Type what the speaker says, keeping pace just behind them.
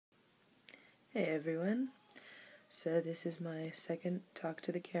Hey everyone, so this is my second talk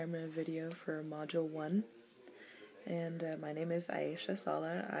to the camera video for module 1, and my name is Aisha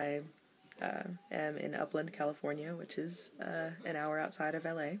Sala. I am in Upland, California, which is an hour outside of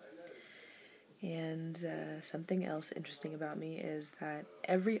LA, and something else interesting about me is that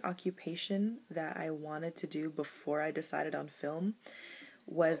every occupation that I wanted to do before I decided on film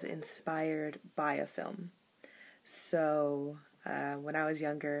was inspired by a film. So, when I was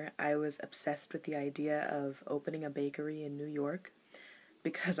younger, I was obsessed with the idea of opening a bakery in New York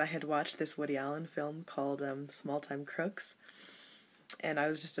because I had watched this Woody Allen film called Small Time Crooks, and I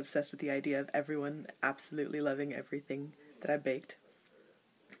was just obsessed with the idea of everyone absolutely loving everything that I baked.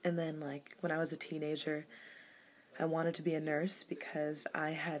 And then, when I was a teenager, I wanted to be a nurse because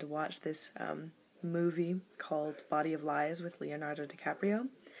I had watched this movie called Body of Lies with Leonardo DiCaprio.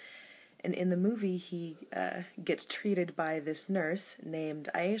 And in the movie, he gets treated by this nurse named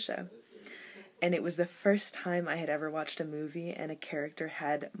Aisha. And it was the first time I had ever watched a movie and a character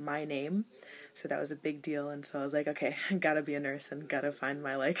had my name. So that was a big deal. And so I was like, okay, I gotta be a nurse and gotta find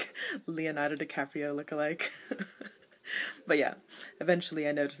my, Leonardo DiCaprio lookalike. But yeah, eventually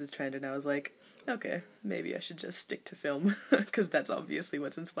I noticed this trend and I was like, okay, maybe I should just stick to film because that's obviously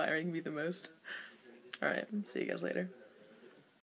what's inspiring me the most. Alright, see you guys later.